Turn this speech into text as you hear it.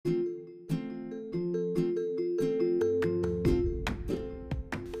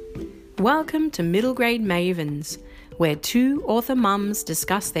Welcome to Middle Grade Mavens, where two author mums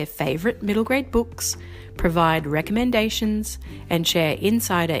discuss their favourite middle grade books, provide recommendations, and share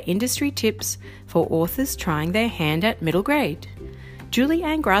insider industry tips for authors trying their hand at middle grade. Julie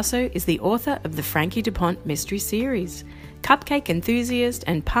Ann Grasso is the author of the Frankie DuPont Mystery Series, cupcake enthusiast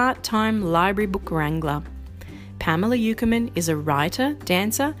and part-time library book wrangler. Pamela Eukerman is a writer,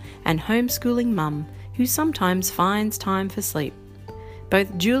 dancer, and homeschooling mum who sometimes finds time for sleep.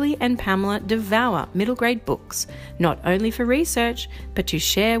 Both Julie and Pamela devour middle grade books, not only for research, but to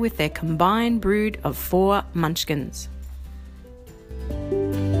share with their combined brood of 4 munchkins.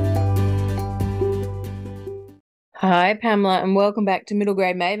 Hi, Pamela, and welcome back to Middle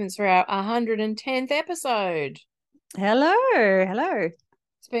Grade Mavens for our 110th episode. Hello.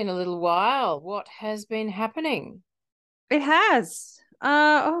 It's been a little while. What has been happening? It has.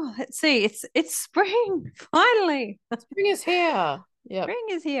 Let's see. It's spring, finally. Spring is here. Yep. Spring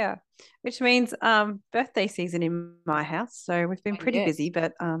is here, which means birthday season in my house. So we've been pretty busy,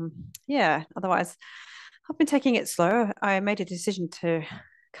 but otherwise I've been taking it slow. I made a decision to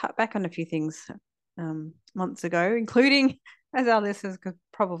cut back on a few things months ago, including, as our listeners could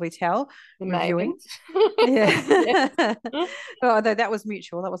probably tell, reviewing. Yeah. Well, although that was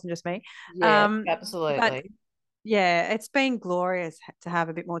mutual, that wasn't just me. Yeah, absolutely. But yeah, it's been glorious to have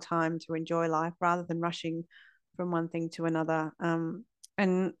a bit more time to enjoy life rather than rushing from one thing to another.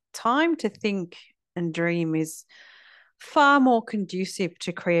 And time to think and dream is far more conducive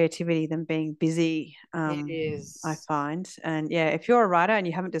to creativity than being busy. It is. I find. And yeah, if you're a writer and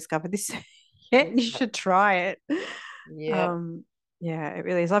you haven't discovered this yet, you should try it. Yeah. Yeah, it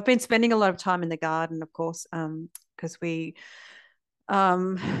really is. I've been spending a lot of time in the garden, of course, because we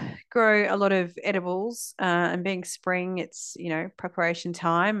grow a lot of edibles, and being spring, it's preparation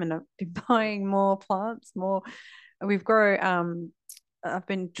time, and I've been buying more plants. I've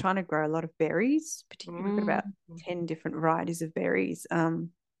been trying to grow a lot of berries, particularly we've got about 10 different varieties of berries. I'm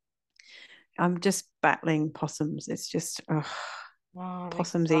just battling possums. It's just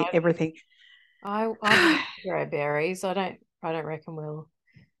possums eat everything. I grow berries. I don't reckon we'll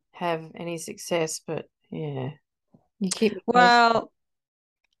have any success, but yeah. You keep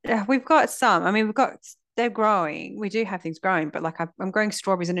we've got some. I mean, they're growing. We do have things growing, but like I'm growing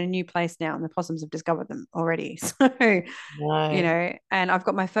strawberries in a new place now, and the possums have discovered them already. So, and I've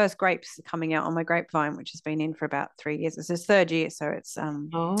got my first grapes coming out on my grapevine, which has been in for about 3 years. It's his third year, so it's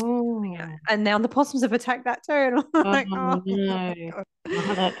and now the possums have attacked that too. And I'm like, no.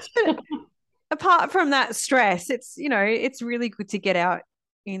 Apart from that stress, it's really good to get out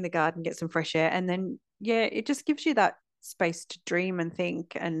in the garden, get some fresh air, and then it just gives you that space to dream and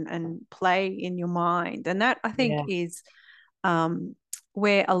think and play in your mind. And that, I think, is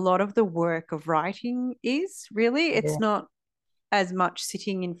where a lot of the work of writing is really. It's not as much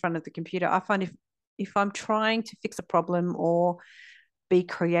sitting in front of the computer. I find if I'm trying to fix a problem or be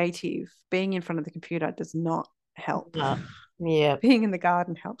creative, being in front of the computer does not help. Yeah, being in the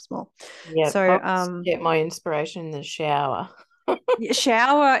garden helps more. Yeah, so get my inspiration in the shower.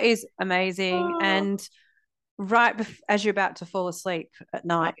 Shower is amazing, and right as you're about to fall asleep at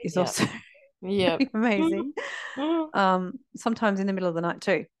night is also amazing. Sometimes in the middle of the night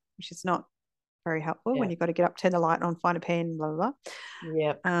too, which is not very helpful when you've got to get up, turn the light on, find a pen, blah blah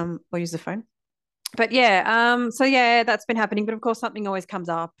blah. Or use the phone. But so that's been happening. But of course, something always comes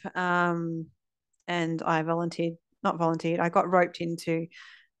up. And I I got roped into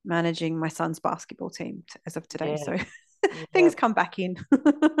managing my son's basketball team as of today. So things come back in.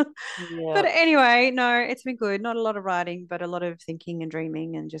 But anyway, no, it's been good. Not a lot of writing, but a lot of thinking and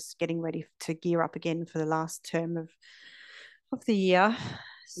dreaming and just getting ready to gear up again for the last term of the year.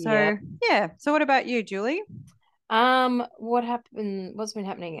 So So what about you, Julie? What's been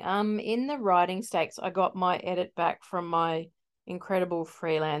happening? In the writing stakes, I got my edit back from my incredible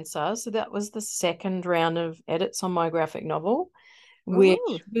freelancer. So that was the second round of edits on my graphic novel, which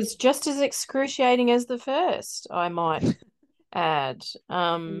was just as excruciating as the first, I might add.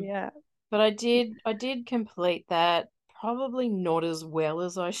 But I did complete that, probably not as well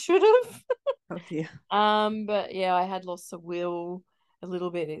as I should have. But I had lost the will a little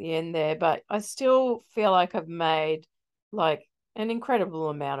bit at the end there, but I still feel like I've made like an incredible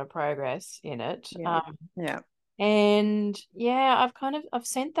amount of progress in it. And I've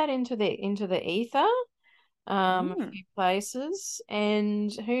sent that into the ether a few places,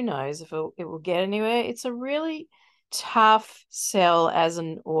 and who knows if it will get anywhere. It's a really tough sell as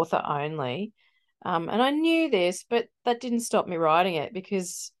an author only, and I knew this, but that didn't stop me writing it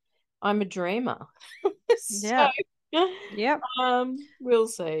because I'm a dreamer. We'll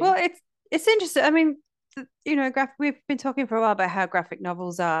see. Well, it's interesting. I mean, we've been talking for a while about how graphic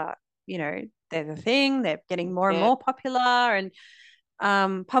novels are they're the thing. They're getting more and Yeah. more popular,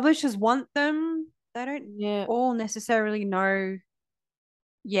 and publishers want them. They don't Yeah. all necessarily know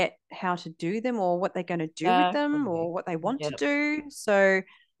yet how to do them or what they're going to do with them Exactly. or what they want to Yep. do. So,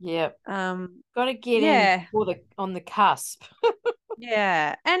 Yep. um, Got to get in yeah, for the on the cusp.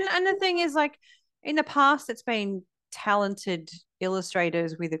 yeah. And the thing is, like, in the past, it's been talented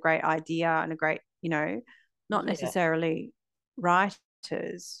illustrators with a great idea and a great, not Yeah. necessarily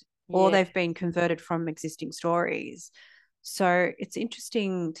writers, or Yeah. they've been converted from existing stories. So it's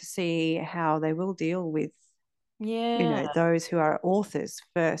interesting to see how they will deal with, Yeah. those who are authors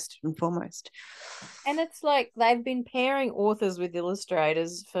first and foremost. And it's like they've been pairing authors with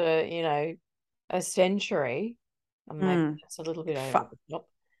illustrators for, a century. And maybe Mm. that's a little bit over For, the top.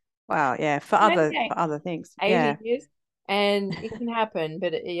 wow, yeah, for other Okay. for other things. 80 Yeah. years. And it can happen,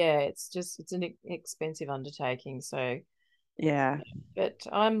 but yeah, it's an expensive undertaking. So, Yeah. but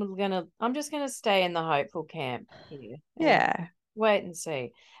I'm just gonna stay in the hopeful camp here and Yeah. wait and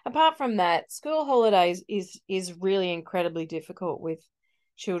see. Apart from that, school holidays is really incredibly difficult with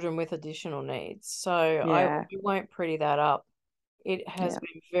children with additional needs. So I Yeah. won't pretty that up. It has Yeah.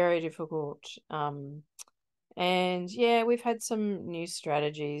 been very difficult. And yeah, we've had some new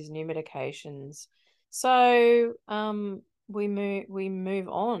strategies, new medications. So we move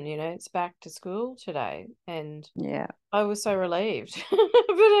on, it's back to school today. And Yeah. I was so relieved. But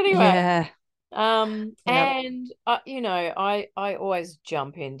anyway, Yeah. Yep. and I always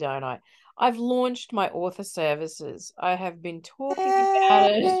jump in, don't I? I've launched my author services. I have been talking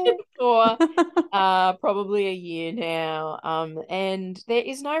about it Yay. for probably a year now. And there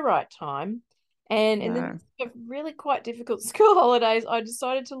is no right time. And in the No. midst of really quite difficult school holidays, I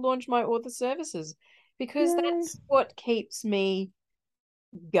decided to launch my author services because Yay. that's what keeps me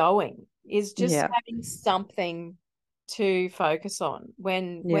going, is just Yep. having something to focus on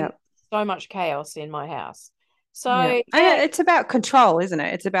when Yep. there's so much chaos in my house. Yep. So And yeah, it's about control, isn't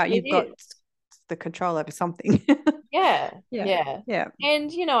it? It's about it you've got is. the control over something. Yeah, Yeah. yeah. Yeah. And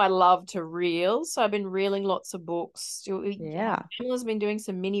I love to reel, so I've been reeling lots of books. Yeah. Pamela's been doing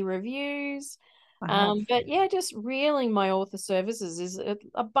some mini reviews. I have. But yeah, just reeling my author services is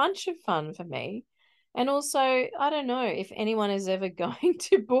a bunch of fun for me. And also, I don't know if anyone is ever going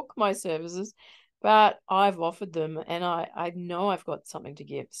to book my services, but I've offered them and I know I've got something to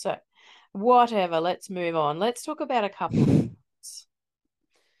give. So whatever, let's move on. Let's talk about a couple of things.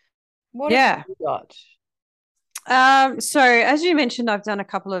 What have Yeah. you got? So as you mentioned, I've done a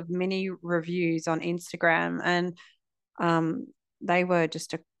couple of mini reviews on Instagram, and um, they were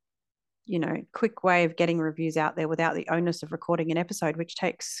just a quick way of getting reviews out there without the onus of recording an episode, which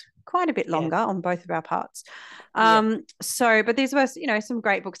takes quite a bit Yeah, longer on both of our parts. yeah, But these were, some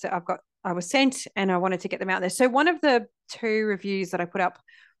great books that I was sent, and I wanted to get them out there. So one of the two reviews that I put up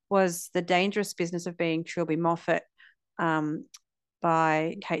was The Dangerous Business of Being Trilby Moffat, um,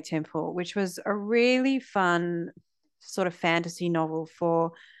 by Kate Temple, which was a really fun sort of fantasy novel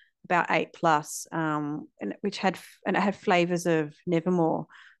for about 8+, and it had flavors of Nevermore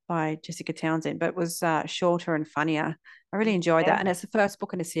by Jessica Townsend, but it was shorter and funnier. I really enjoyed that, yeah. and it's the first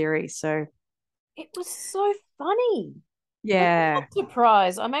book in a series. So It was so funny. Like, I'm yeah, not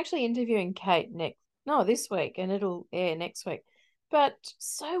surprised. I'm actually interviewing Kate this week, and it'll air next week. But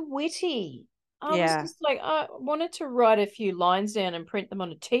so witty. I was yeah, just like, I wanted to write a few lines down and print them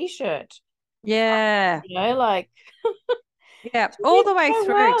on a t-shirt. yeah, Like yeah, she all did the way so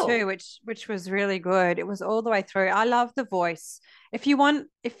through well. too, which was really good. It was all the way through. I love the voice. If you want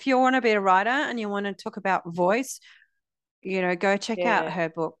to be a writer and you want to talk about voice, go check out Yeah, her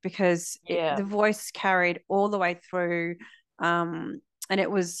book, because yeah, the voice carried all the way through. And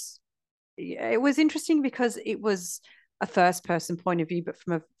it was interesting because it was a first person point of view, but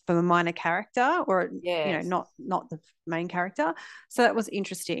from a minor character, or yes, not the main character. So that was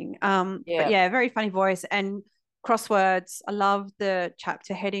interesting. But yeah, yeah, very funny voice and crosswords. I love the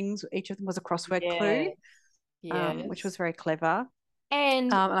chapter headings. Each of them was a crossword clue, yes, which was yes. very clever.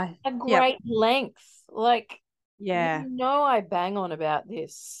 And a Yep, great length. Like, yeah, I bang on about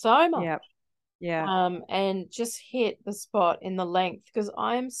this so much. yep, yeah, And just hit the spot in the length because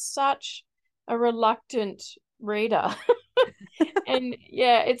I'm such a reluctant reader. And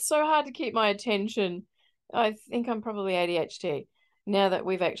yeah, it's so hard to keep my attention. I think I'm probably ADHD now that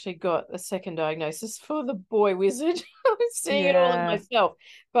we've actually got a second diagnosis for the boy wizard. I'm seeing it all in yeah, myself.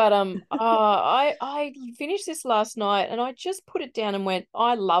 But I finished this last night and I just put it down and went,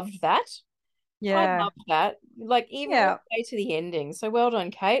 I loved that. I yeah, love that. Like even all yeah, the way to the ending. So well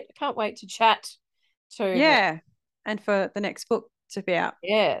done, Kate. I can't wait to chat to her. yeah. And for the next book to be out.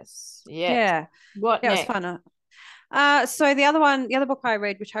 Yes, yes. Yeah, What yeah, it was next? fun. So the other book I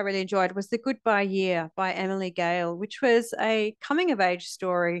read, which I really enjoyed, was The Goodbye Year by Emily Gale, which was a coming of age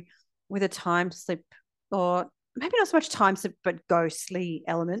story with a time slip, or maybe not so much time slip, but ghostly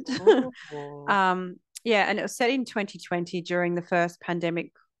element. Oh, Yeah, and it was set in 2020 during the first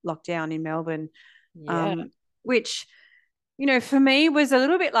pandemic lockdown in Melbourne, yeah. um, which, for me was a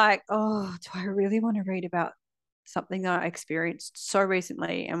little bit like, oh, do I really want to read about something that I experienced so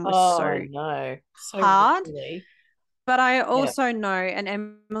recently and was Oh so no. So hard? really. But I Yeah. also know, and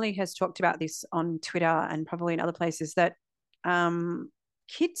Emily has talked about this on Twitter and probably in other places, that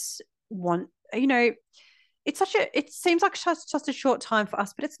kids want, it seems like just a short time for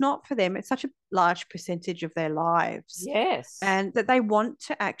us, but it's not for them. It's such a large percentage of their lives. Yes. And that they want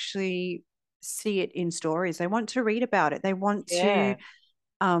to actually see it in stories. They want to read about it. They want to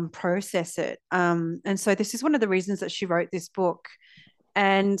Yeah. process it. And so this is one of the reasons that she wrote this book.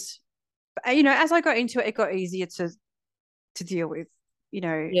 And, as I got into it, it got easier to deal with,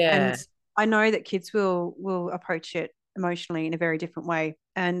 and Yeah. I know that kids will approach it emotionally in a very different way.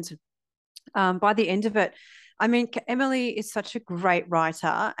 And by the end of it, I mean, Emily is such a great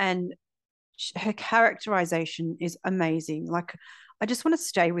writer, and her characterization is amazing. Like, I just want to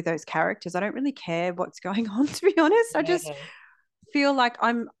stay with those characters. I don't really care what's going on, to be honest. I just Yeah. feel like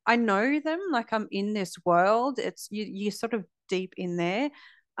I know them, like I'm in this world. It's you're sort of deep in there.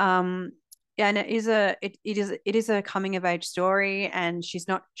 Um and it is a coming of age story, and she's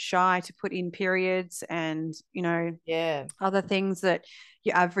not shy to put in periods and Yeah. other things that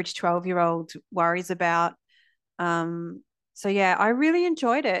your average 12-year-old worries about. So yeah, I really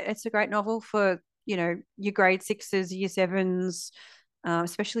enjoyed it. It's a great novel for your grade sixes, year sevens,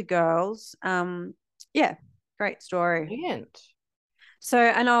 especially girls. Yeah, great story. Brilliant. So,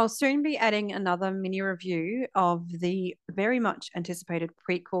 and I'll soon be adding another mini review of the very much anticipated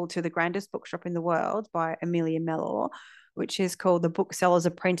prequel to The Grandest Bookshop in the World by Amelia Mellor, which is called The Bookseller's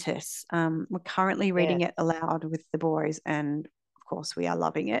Apprentice. We're currently Yeah. reading it aloud with the boys, and of course, we are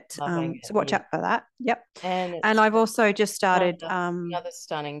loving it. Loving So it. watch Yeah. out for that. Yep. And And it's I've also just started. another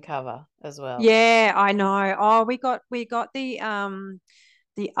stunning cover as well. Yeah, I know. Oh, we got the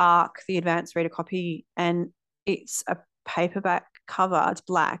ARC, the advanced reader copy, and it's a paperback cover. It's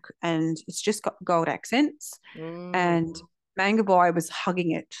black and it's just got gold accents. Mm, And Manga Boy was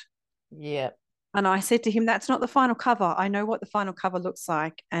hugging it. yeah. And I said to him, "That's not the final cover. I know what the final cover looks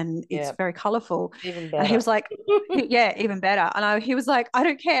like, and it's Yeah. very colorful." Even And he better. was like, "Yeah, even better." And he was like, "I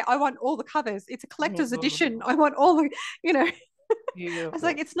don't care. I want all the covers. It's a collector's edition. I want all the, you know." I was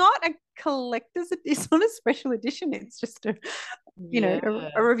like, Beautiful. "It's not a collector's. It's not a special edition. It's just Yeah.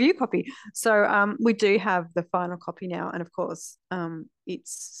 a review copy." So we do have the final copy now, and of course,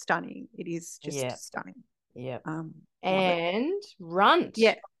 it's stunning. It is Yeah. just stunning. Yeah. Love it. And Runt,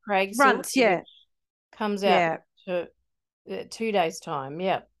 Yeah, Craig Runts. Silvey, Yeah, which comes out yeah. to 2 days' time.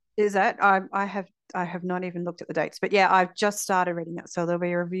 Yeah. Is that I have not even looked at the dates, but yeah, I've just started reading it, so there'll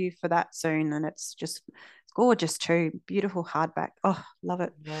be a review for that soon, and it's gorgeous too. Beautiful hardback. Oh, love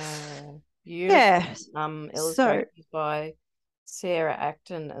it. Yeah. Beautiful. Yeah. So Illustrations by Sarah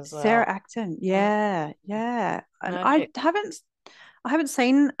Acton as Sarah well. Acton, Mm, yeah, yeah, and I magic. haven't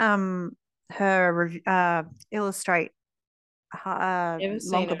seen her illustrate Ever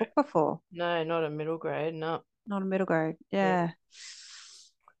seen longer her? book before. No, not a middle grade. No. Not a middle grade. Yeah.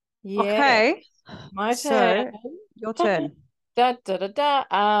 Yeah. Yeah. Okay. My turn. So your turn. Da da da da.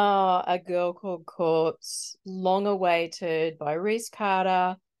 Ah, A Girl Called Corpse, long awaited by Reese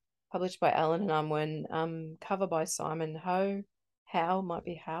Carter, published by Allen and Unwin. Cover by Simon Howe might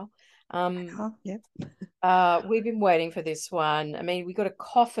be Howe. Um, Oh, yeah. we've been waiting for this one. I mean, we got a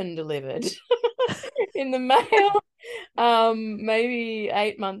coffin delivered in the mail, maybe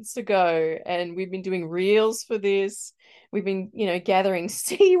 8 months ago, and we've been doing reels for this. We've been, gathering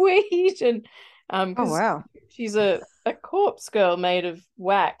seaweed and Oh because wow. she's a corpse girl made of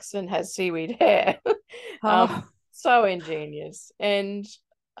wax and has seaweed hair. um, Oh, so ingenious. And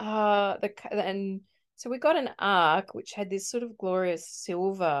so we got an arc which had this sort of glorious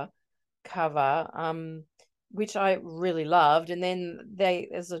silver cover, which I really loved. And then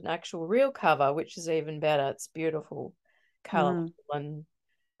there's an actual real cover, which is even better. It's beautiful, colorful, mm.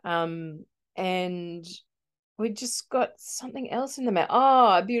 um, and we just got something else in the mail.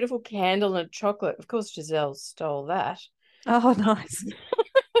 Oh, a beautiful candle and a chocolate. Of course, Giselle stole that. Oh, nice.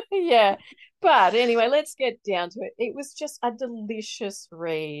 Yeah. But anyway, let's get down to it. It was just a delicious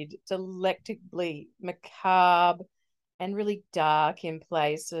read, delectably macabre and really dark in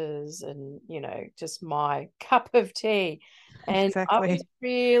places, and just my cup of tea. And I was Exactly.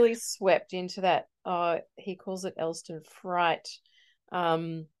 really swept into that. He calls it Elston Fright.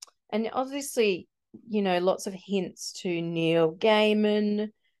 Um, and obviously lots of hints to Neil Gaiman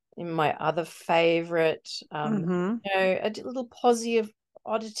in my other favorite. A little posse of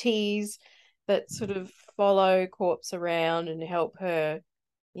oddities that sort of follow Corpse around and help her,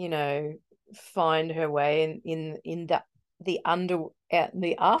 find her way in the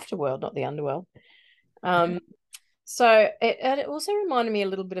afterworld, not the underworld. So it also reminded me a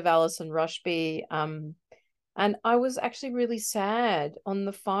little bit of Alison Rushby. And I was actually really sad on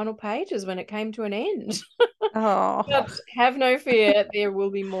the final pages when it came to an end. Oh. But have no fear, there will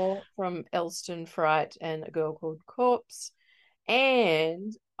be more from Elston Fright and A Girl Called Corpse.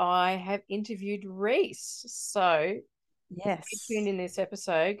 And I have interviewed Rhys. So yes, stay tuned in this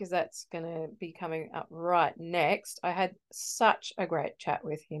episode because that's going to be coming up right next. I had such a great chat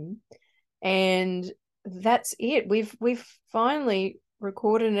with him. And that's it. We've finally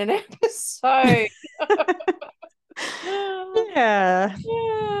recorded an episode. Yeah.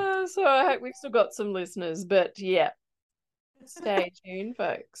 So I hope we've still got some listeners, but yeah, stay tuned,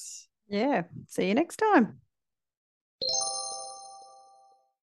 folks. Yeah. See you next time.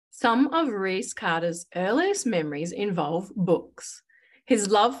 Some of Rhys Carter's earliest memories involve books. His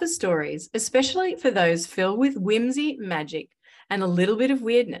love for stories, especially for those filled with whimsy, magic, and a little bit of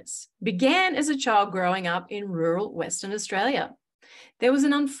weirdness, began as a child growing up in rural Western Australia. There was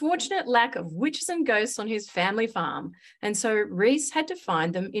an unfortunate lack of witches and ghosts on his family farm, and so Rhys had to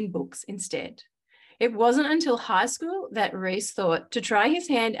find them in books instead. It wasn't until high school that Rhys thought to try his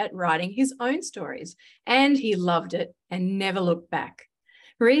hand at writing his own stories, and he loved it and never looked back.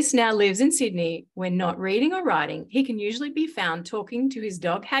 Rhys now lives in Sydney. When not reading or writing, he can usually be found talking to his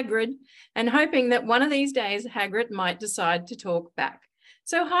dog Hagrid and hoping that one of these days Hagrid might decide to talk back.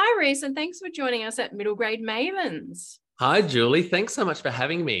 So hi, Rhys, and thanks for joining us at Middle Grade Mavens. Hi, Julie. Thanks so much for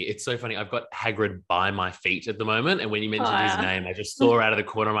having me. It's so funny. I've got Hagrid by my feet at the moment. And when you mentioned his name, I just saw out of the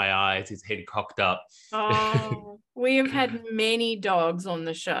corner of my eyes, his head cocked up. Oh, we have had many dogs on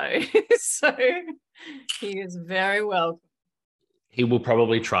the show. So he is very welcome. He will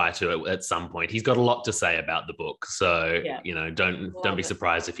probably try to at some point. He's got a lot to say about the book. So, don't be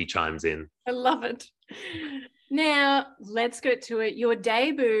surprised if he chimes in. I love it. Now, let's get to it. Your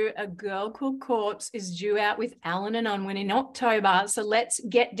debut, A Girl Called Corpse, is due out with Allen and Unwin in October. So let's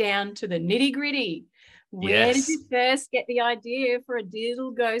get down to the nitty gritty. Where did you first get the idea for a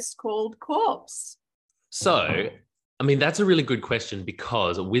little ghost called Corpse? So, I mean, that's a really good question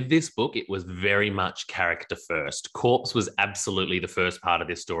because with this book, it was very much character first. Corpse was absolutely the first part of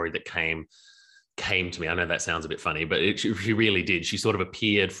this story that came to me. I know that sounds a bit funny, but she really did. She sort of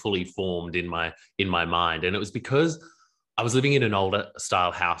appeared fully formed in my mind. And it was because I was living in an older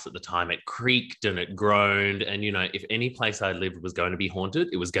style house at the time. It creaked and it groaned. And, if any place I lived was going to be haunted,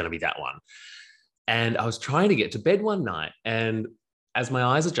 it was going to be that one. And I was trying to get to bed one night. And as my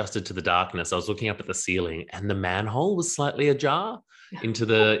eyes adjusted to the darkness, I was looking up at the ceiling and the manhole was slightly ajar into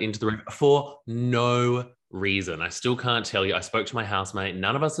the room for no reason. I still can't tell you. I spoke to my housemate.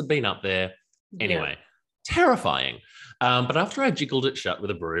 None of us had been up there. Anyway, terrifying. But after I jiggled it shut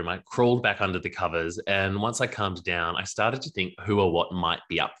with a broom, I crawled back under the covers. And once I calmed down, I started to think who or what might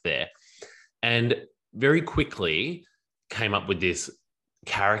be up there. And very quickly came up with this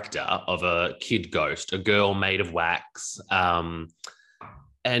character of a kid ghost, a girl made of wax. And,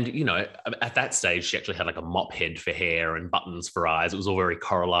 at that stage, she actually had like a mop head for hair and buttons for eyes. It was all very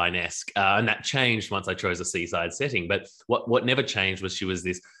Coraline-esque. And that changed once I chose a seaside setting. But what never changed was she was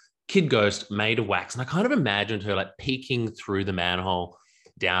this kid ghost made of wax. And I kind of imagined her like peeking through the manhole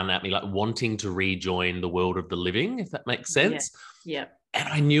down at me, like wanting to rejoin the world of the living, if that makes sense. Yeah. And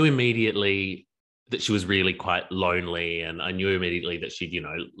I knew immediately that she was really quite lonely. And I knew immediately that she'd,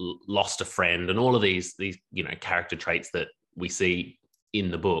 lost a friend and all of these, character traits that we see in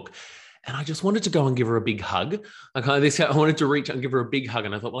the book. And I just wanted to go and give her a big hug. I wanted to reach out and give her a big hug.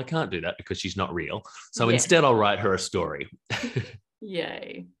 And I thought, well, I can't do that because she's not real. So instead I'll write her a story.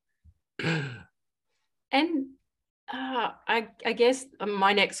 Yay. And I guess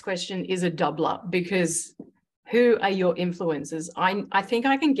my next question is a doubler because who are your influences? I think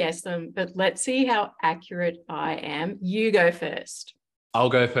I can guess them, but let's see how accurate I am. You go first. I'll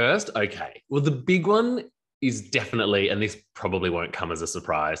go first. Okay. Well, the big one is definitely, and this probably won't come as a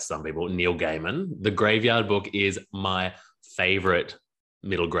surprise to some people, Neil Gaiman. The Graveyard Book is my favorite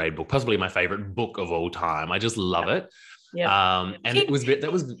middle grade book, possibly my favorite book of all time. I just love it. Yeah. And it was was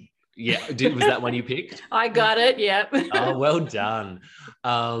that one you picked? I got it. Yep. Oh, well done.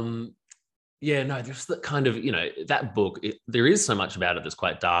 Just that kind of, that book, there is so much about it that's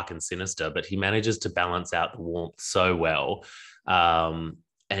quite dark and sinister, but he manages to balance out the warmth so well.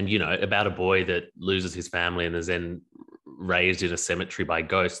 And, about a boy that loses his family and is then raised in a cemetery by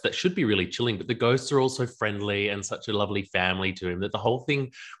ghosts, that should be really chilling, but the ghosts are also friendly and such a lovely family to him that the whole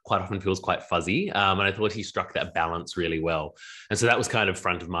thing quite often feels quite fuzzy. And I thought he struck that balance really well. And so that was kind of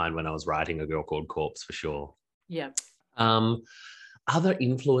front of mind when I was writing A Girl Called Corpse, for sure. Yeah. Other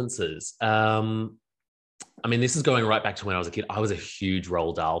influences. I mean, this is going right back to when I was a kid. I was a huge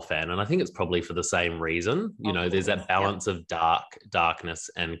Roald Dahl fan, and I think it's probably for the same reason. You know, there's that balance of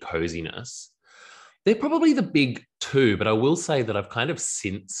darkness and coziness. They're probably the big two, but I will say that I've kind of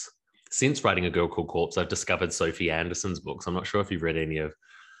since writing A Girl Called Corpse, I've discovered Sophie Anderson's books. I'm not sure if you've read any of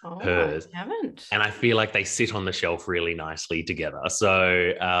hers. I haven't. And I feel like they sit on the shelf really nicely together.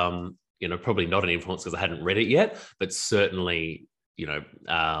 So, you know, probably not an influence because I hadn't read it yet, but certainly, you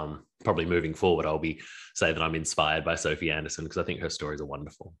know, probably moving forward, I'll say that I'm inspired by Sophie Anderson because I think her stories are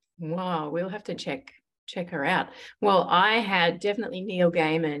wonderful. Wow, we'll have to check her out. Well, I had definitely Neil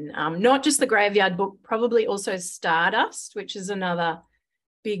Gaiman, not just the Graveyard Book, probably also Stardust, which is another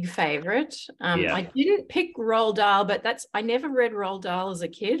big favorite. I didn't pick Roald Dahl, but I never read Roald Dahl as a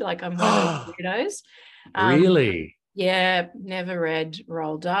kid. Like, I'm one of those weirdos. Really? Yeah, never read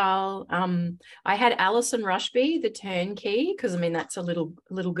Roald Dahl. I had Alison Rushby, The Turnkey, because I mean that's a little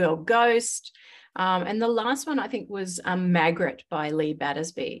girl ghost. And the last one I think was Magritte by Lee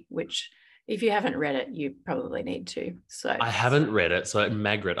Battersby, which if you haven't read it, you probably need to. So I haven't read it. So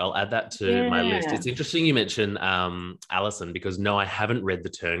Magritte, I'll add that to my list. It's interesting you mentioned Alison, because no, I haven't read The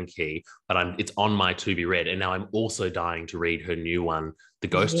Turnkey, but it's on my to be read. And now I'm also dying to read her new one, The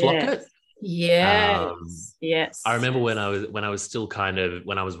Ghost Locket. Yes. Yes. I remember when I was still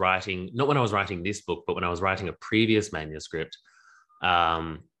when I was writing, not when I was writing this book, but when I was writing a previous manuscript,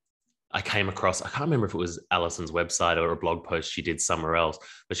 I came across, I can't remember if it was Alison's website or a blog post she did somewhere else,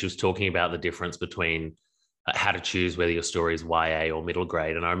 but she was talking about the difference between how to choose whether your story is YA or middle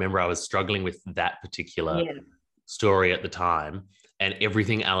grade. And I remember I was struggling with that particular story at the time, and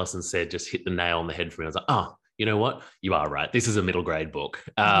everything Alison said just hit the nail on the head for me. I was like, oh, you know what? You are right. This is a middle grade book.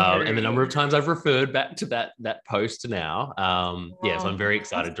 And the number of times I've referred back to that post now. So I'm very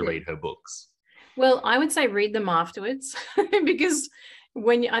excited to read her books. Well, I would say read them afterwards because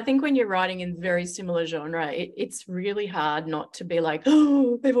I think when you're writing in very similar genre, it's really hard not to be like,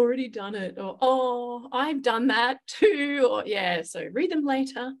 oh, they've already done it, or oh, I've done that too, or so read them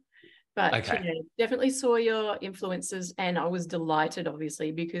later. But definitely saw your influences, and I was delighted,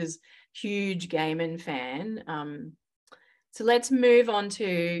 obviously, because huge Gaiman fan. So let's move on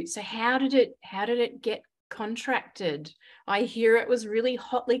to, so how did it get contracted? I hear it was really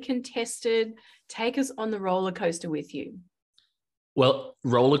hotly contested. Take us on the roller coaster with you. Well,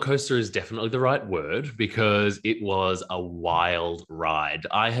 roller coaster is definitely the right word because it was a wild ride.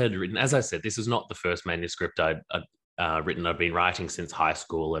 I had written, as I said, this is not the first manuscript I'd written. I've been writing since high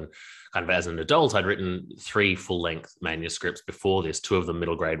school, and kind of as an adult, I'd written 3 full-length manuscripts before this, 2 of them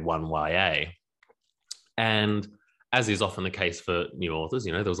middle grade, 1 YA. And as is often the case for new authors,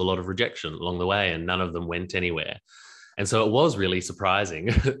 you know, there was a lot of rejection along the way and none of them went anywhere. And so it was really surprising,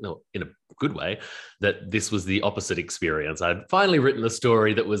 in a good way, that this was the opposite experience. I'd finally written the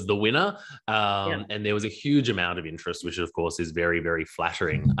story that was the winner, and there was a huge amount of interest, which of course is very, very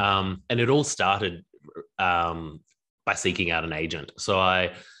flattering. And it all started by seeking out an agent. So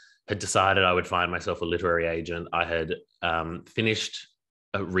I had decided I would find myself a literary agent. I had finished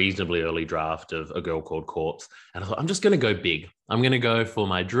a reasonably early draft of A Girl Called Corpse, and I thought, I'm just going to go big. I'm going to go for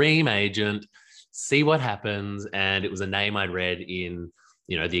my dream agent, see what happens. And it was a name I'd read in,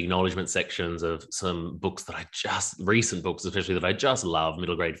 you know, the acknowledgement sections of some books that recent books, especially, that I just love,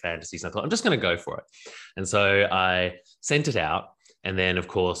 middle grade fantasies. And I thought, I'm just going to go for it. And so I sent it out. And then, of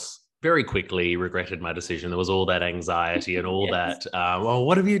course, very quickly regretted my decision. There was all that anxiety and all that, oh,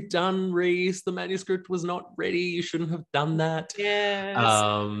 what have you done, Reese? The manuscript was not ready. You shouldn't have done that. Yes.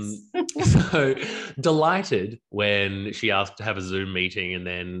 So delighted when she asked to have a Zoom meeting, and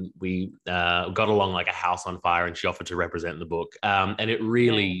then we got along like a house on fire, and she offered to represent the book. And it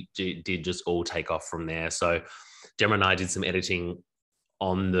really did just all take off from there. So Gemma and I did some editing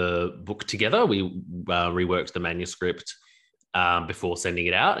on the book together. We reworked the manuscript before sending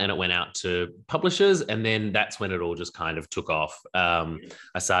it out, and it went out to publishers, and then that's when it all just kind of took off.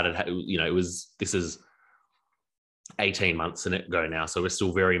 I started, this is 18 months ago now, so we're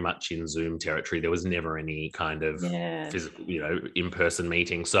still very much in Zoom territory. There was never any kind of physical, in-person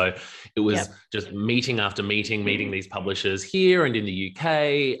meeting. So it was just meeting after meeting these publishers here and in the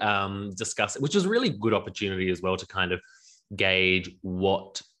UK, discuss, which was a really good opportunity as well to kind of gauge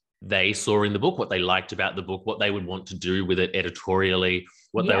what they saw in the book, what they liked about the book, what they would want to do with it editorially,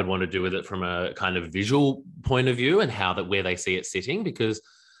 what they would want to do with it from a kind of visual point of view, and where they see it sitting. Because,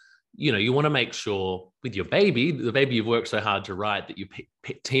 you want to make sure with your baby, the baby you've worked so hard to write, that you're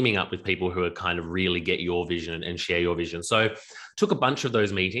teaming up with people who are kind of really get your vision and share your vision. So took a bunch of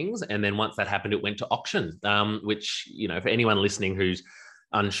those meetings. And then once that happened, it went to auction, which, for anyone listening who's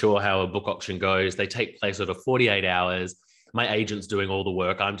unsure how a book auction goes, they take place over 48 hours. My agent's doing all the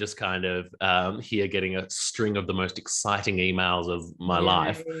work. I'm just kind of here getting a string of the most exciting emails of my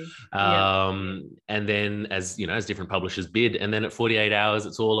life. And then as different publishers bid, and then at 48 hours,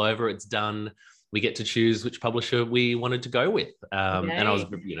 it's all over, it's done. We get to choose which publisher we wanted to go with. And I was,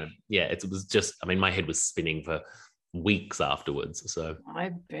 it was just, my head was spinning for weeks afterwards. So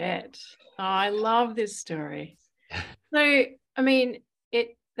I bet. Oh, I love this story. So,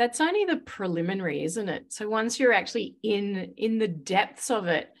 that's only the preliminary, isn't it? So once you're actually in the depths of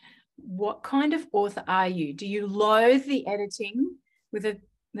it, what kind of author are you? Do you loathe the editing with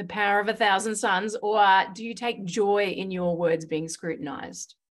the power of 1,000 suns, or do you take joy in your words being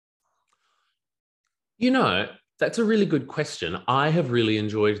scrutinized? That's a really good question. I have really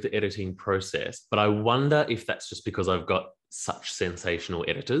enjoyed the editing process, but I wonder if that's just because I've got such sensational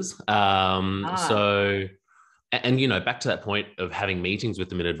editors. So... And, back to that point of having meetings with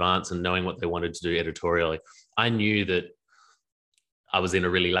them in advance and knowing what they wanted to do editorially, I knew that I was in a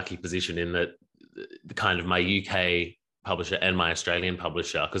really lucky position in that the kind of my UK publisher and my Australian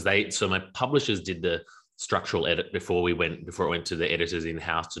publisher, so my publishers did the structural edit before it went to the editors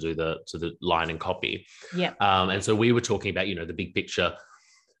in-house to do the line and copy. Yeah. And so we were talking about, the big picture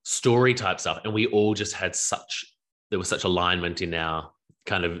story type stuff. And we all just had there was such alignment in our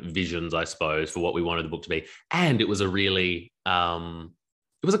kind of visions, I suppose, for what we wanted the book to be. And it was a really,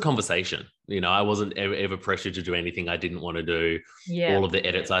 it was a conversation. I wasn't ever pressured to do anything I didn't want to do. Yeah. All of the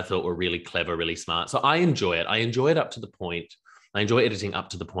edits I thought were really clever, really smart. So I enjoy it. I enjoy editing up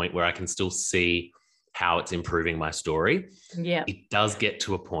to the point where I can still see how it's improving my story. Yeah. It does get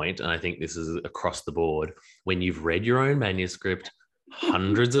to a point, and I think this is across the board, when you've read your own manuscript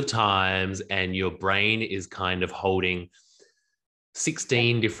hundreds of times and your brain is kind of holding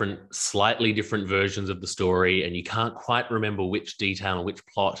 16 slightly different versions of the story, and you can't quite remember which detail and which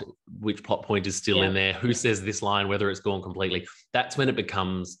plot point is still in there, who says this line, whether it's gone completely. That's when it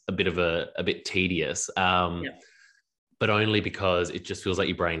becomes a bit tedious. But only because it just feels like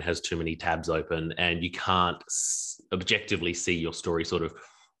your brain has too many tabs open and you can't objectively see your story sort of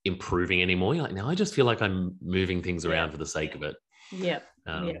improving anymore. You're like, now I just feel like I'm moving things around for the sake of it. Yeah.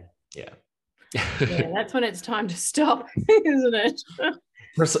 Yeah, that's when it's time to stop, isn't it?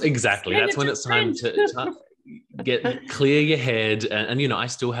 Exactly. That's when it's time to clear your head. And I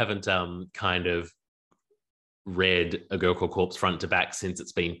still haven't kind of read A Girl Called Corpse front to back since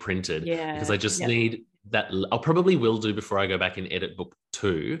it's been printed. Yeah. Because I just need that. I probably will do before I go back and edit book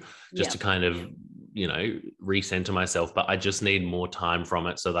 2, just to kind of, recenter myself. But I just need more time from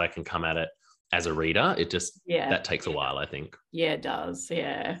it so that I can come at it as a reader. It just, that takes a while, I think. Yeah, it does.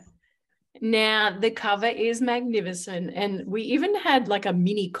 Yeah. Now, the cover is magnificent, and we even had like a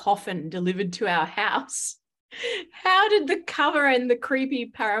mini coffin delivered to our house. How did the cover and the creepy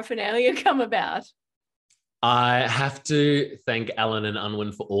paraphernalia come about? I have to thank Alan and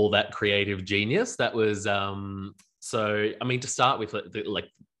Unwin for all that creative genius. That was, to start with,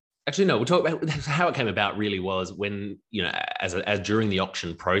 actually, no, we'll talk about how it came about. Really was when, as during the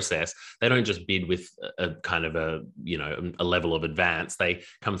auction process, they don't just bid with a kind of a level of advance. They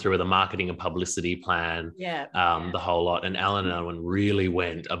come through with a marketing and publicity plan, the whole lot. And Alan and Owen really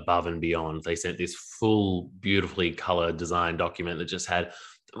went above and beyond. They sent this full, beautifully colored design document that just had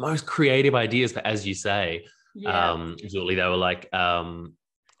the most creative ideas. But as you say, Julie, they were like,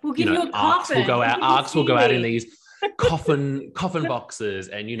 we'll give you a arcs coffin. Arcs will go out in these coffin boxes,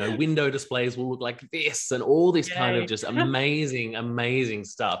 and window displays will look like this, and all this kind of just amazing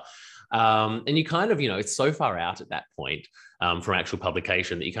stuff. And you kind of, it's so far out at that point from actual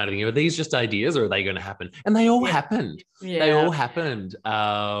publication that you kind of think, are these just ideas or are they going to happen? And they all happened. They all happened.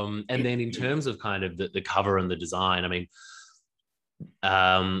 And then in terms of kind of the cover and the design,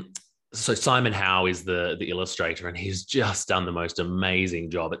 so Simon Howe is the illustrator, and he's just done the most amazing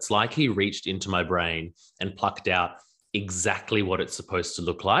job. It's like he reached into my brain and plucked out exactly what it's supposed to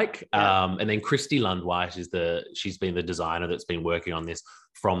look like. And then Christy Lund-White she's been the designer that's been working on this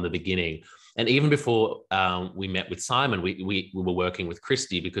from the beginning. And even before we met with Simon, we were working with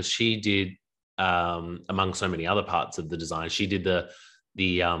Christy, because she did, among so many other parts of the design, she did the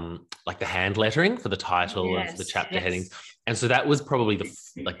hand lettering for the title of the chapter headings. And so that was probably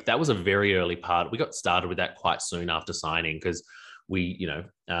that was a very early part. We got started with that quite soon after signing, because we,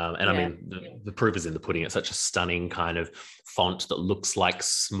 the proof is in the pudding. It's such a stunning kind of font that looks like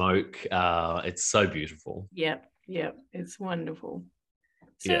smoke. It's so beautiful. Yep. It's wonderful.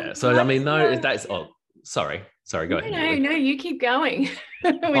 Yeah. So I mean, no, that's sorry, go ahead. No, you keep going.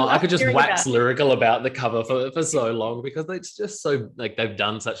 I could just wax lyrical about the cover for so long, because it's just so, like, they've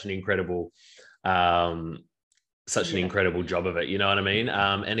done such an incredible incredible job of it, you know what I mean?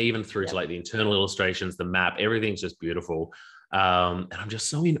 And even through to like the internal illustrations, the map, everything's just beautiful. And I'm just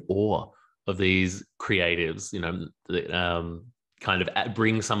so in awe of these creatives, you know, that kind of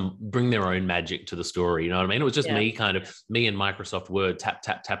bring their own magic to the story, you know what I mean? It was just me and Microsoft Word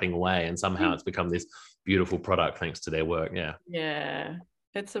tapping away, and somehow it's become this beautiful product thanks to their work. Yeah,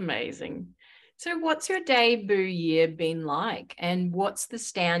 it's amazing. So what's your debut year been like, and what's the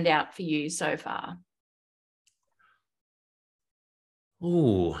standout for you so far?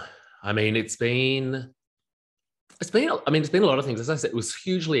 Oh, I mean, it's been a lot of things. As I said, it was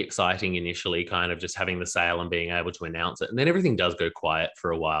hugely exciting initially, kind of just having the sale and being able to announce it. And then everything does go quiet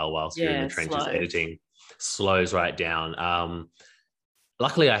for a while whilst you're in the trenches editing, slows right down.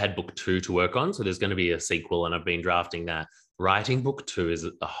 Luckily, I had book 2 to work on, so there's going to be a sequel, and I've been drafting that. Writing book 2 is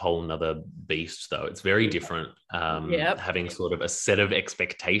a whole nother beast, though. It's very different, having sort of a set of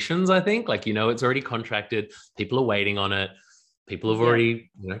expectations, I think. Like, you know, it's already contracted. People are waiting on it. People have already,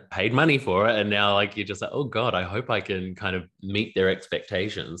 you know, paid money for it. And now, like, you're just like, oh, God, I hope I can kind of meet their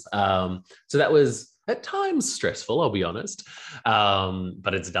expectations. So that was at times stressful, I'll be honest.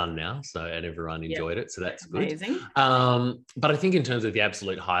 But it's done now. So, and everyone enjoyed it. So that's amazing. Good. But I think in terms of the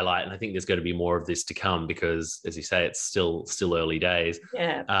absolute highlight, and I think there's going to be more of this to come, because, as you say, it's still early days.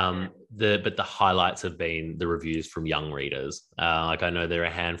 But the highlights have been the reviews from young readers. Like, I know there are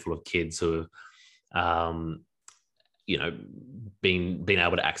a handful of kids who have, you know, being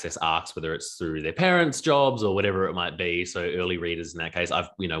able to access ARCs, whether it's through their parents' jobs or whatever it might be. So early readers in that case.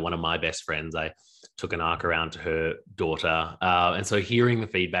 One of my best friends, I took an ARC around to her daughter. And so hearing the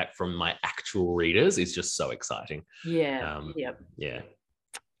feedback from my actual readers is just so exciting. Yeah.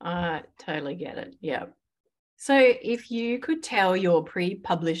 I totally get it. Yeah. So if you could tell your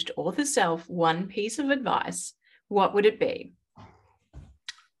pre-published author self one piece of advice, what would it be?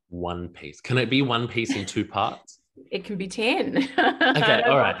 One piece. Can it be one piece in 2 parts? It can be 10. Okay,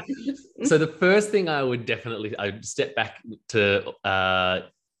 all right. So the first thing I'd step back to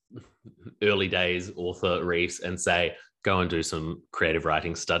early days author Reese and say, go and do some creative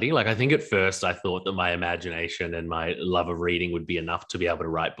writing study. Like, I think at first I thought that my imagination and my love of reading would be enough to be able to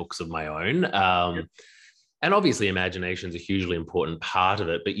write books of my own. And obviously imagination is a hugely important part of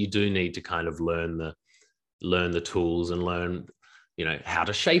it, but you do need to kind of learn the tools and learn, you know, how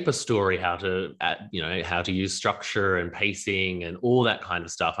to shape a story, how to use structure and pacing and all that kind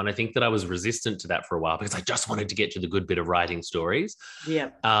of stuff. And I think that I was resistant to that for a while, because I just wanted to get to the good bit of writing stories.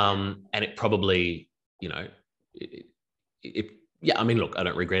 And it probably, you know, I mean, look, I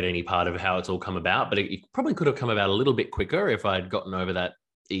don't regret any part of how it's all come about, but it probably could have come about a little bit quicker if I'd gotten over that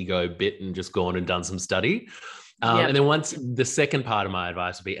ego bit and just gone and done some study. And then once the second part of my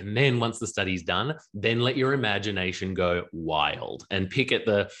advice would be, and then once the study's done, then let your imagination go wild and pick at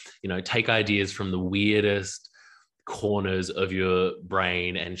take ideas from the weirdest corners of your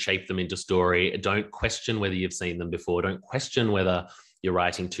brain and shape them into story. Don't question whether you've seen them before. Don't question whether you're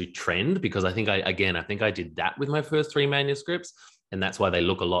writing to trend, because I think I did that with my first 3 manuscripts. And that's why they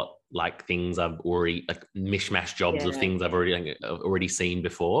look a lot like things I've already, like mishmash jobs of things I've already seen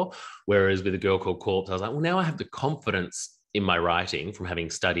before. Whereas with A Girl Called Corpse, I was like, well, now I have the confidence in my writing from having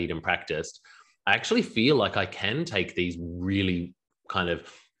studied and practiced. I actually feel like I can take these really kind of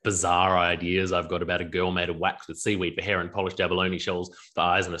bizarre ideas I've got about a girl made of wax with seaweed for hair and polished abalone shells for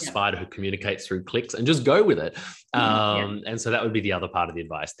eyes and a spider who communicates through clicks, and just go with it. And so that would be the other part of the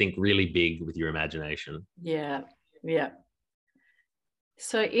advice. Think really big with your imagination. Yeah.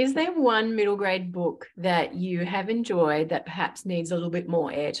 So is there one middle grade book that you have enjoyed that perhaps needs a little bit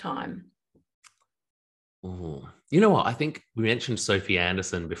more airtime? Ooh. You know what? I think we mentioned Sophie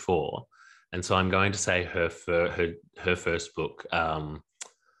Anderson before. And so I'm going to say her first book, The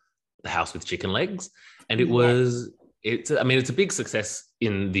House with Chicken Legs. And it's a big success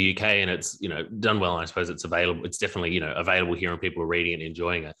in the UK, and it's, you know, done well. And I suppose it's available. It's definitely, you know, available here and people are reading it and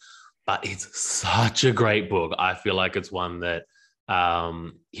enjoying it. But it's such a great book. I feel like it's one that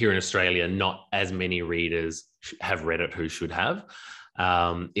here in Australia, not as many readers have read it who should have.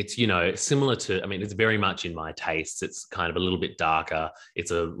 It's, you know, similar to, I mean, it's very much in my tastes. It's kind of a little bit darker.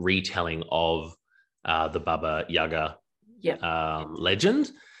 It's a retelling of the Baba Yaga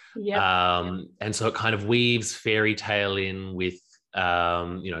legend. And so it kind of weaves fairy tale in with,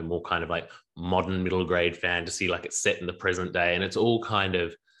 you know, more kind of like modern middle grade fantasy, like it's set in the present day. And it's all kind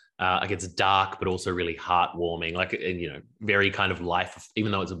of, like it's dark, but also really heartwarming, like, and, you know, very kind of life,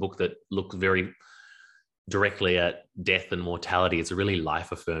 even though it's a book that looks very directly at death and mortality. It's a really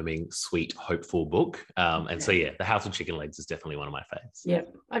life-affirming, sweet, hopeful book. And so, yeah, The House with Chicken Legs is definitely one of my faves.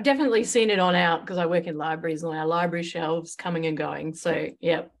 Yep. I've definitely seen it on out because I work in libraries and our library shelves coming and going. So,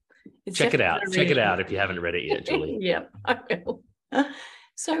 yep. Check it out. Check it out if you haven't read it yet, Julie. Yep, I will.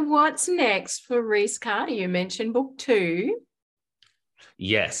 So what's next for Rhys Carter? You mentioned book 2.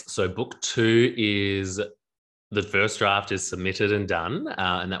 Yes. So book 2 is the first draft is submitted and done,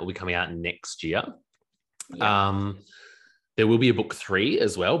 and that will be coming out next year. Yep. There will be a book 3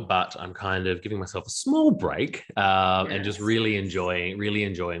 as well, but I'm kind of giving myself a small break and just really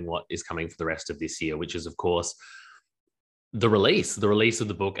enjoying what is coming for the rest of this year, which is, of course, the release of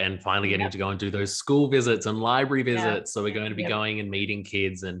the book and finally getting to go and do those school visits and library visits. So we're going to be going and meeting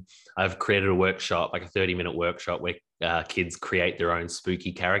kids, and I've created a workshop, like a 30-minute workshop where kids create their own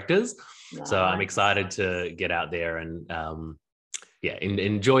spooky characters. Nice. So I'm excited to get out there and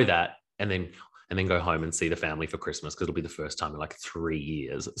enjoy that, and then go home and see the family for Christmas, because it'll be the first time in like 3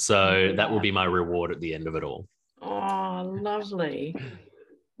 years. So that will be my reward at the end of it all. Oh, lovely.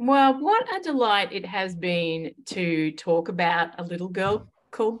 Well, what a delight it has been to talk about A Little Girl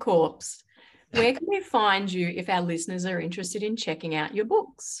Called Corpse. Where can we find you if our listeners are interested in checking out your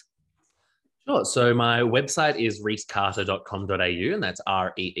books? Sure. So my website is rhyscarter.com.au, and that's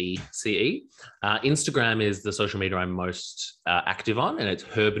REECE. Instagram is the social media I'm most active on, and it's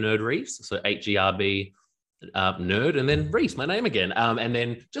Herb Nerd Rhys. So HERB nerd, and then Rhys, my name again. And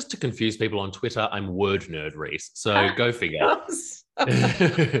then just to confuse people on Twitter, I'm Word Nerd Rhys. So go figure.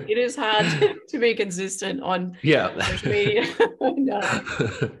 It is hard to be consistent on social media. No.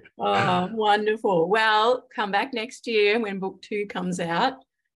 Oh, wonderful. Well, come back next year when book 2 comes out.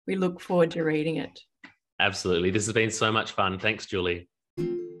 We look forward to reading it. Absolutely. This has been so much fun. Thanks, Julie.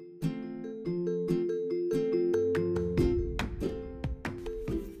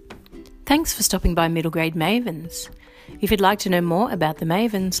 Thanks for stopping by Middle Grade Mavens. If you'd like to know more about the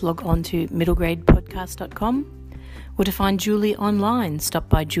Mavens, log on to middlegradepodcast.com. Or to find Julie online, stop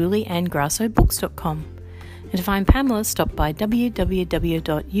by julieandgrassobooks.com. And to find Pamela, stop by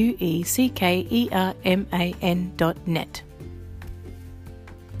www.ueckerman.net.